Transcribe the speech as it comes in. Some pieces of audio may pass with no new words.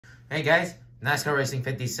Hey guys, NASCAR Racing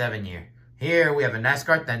 57 year. Here we have a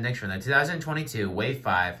NASCAR Authentic from the 2022 Wave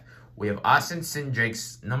 5. We have Austin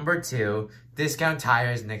Cindric's number 2 Discount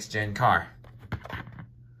Tires Next Gen car.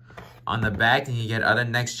 On the back, you get other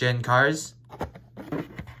Next Gen cars.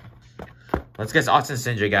 Let's get Austin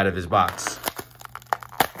Cindric out of his box.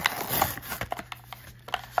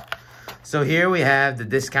 So here we have the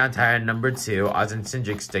Discount Tire number 2 Austin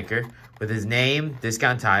Cindric sticker with his name,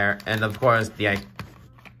 Discount Tire, and of course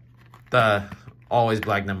the always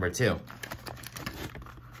black number 2.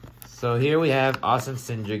 So here we have Austin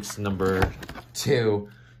Cindric's number 2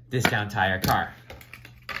 Discount Tire car.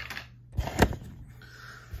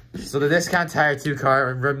 So the Discount Tire 2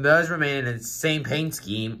 car does remain in its same paint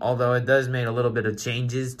scheme, although it does make a little bit of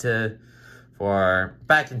changes for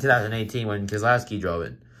back in 2018 when Keselowski drove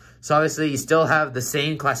it. So obviously you still have the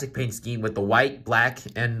same classic paint scheme with the white, black,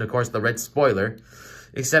 and of course the red spoiler.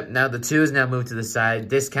 Except now the 2 is now moved to the side.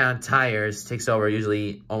 Discount Tires takes over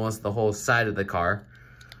usually almost the whole side of the car.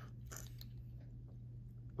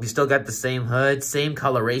 We still got the same hood, same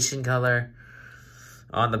coloration color.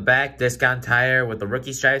 On the back, Discount Tire with the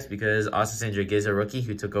rookie stripes because Austin Cindric is a rookie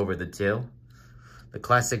who took over the 2. The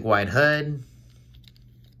classic white hood.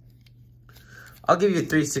 I'll give you a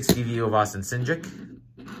 360 view of Austin Cindric.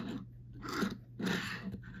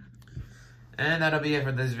 And that'll be it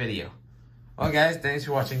for this video. Well guys, thanks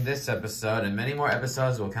for watching this episode, and many more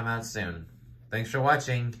episodes will come out soon. Thanks for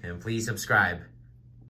watching, and please subscribe.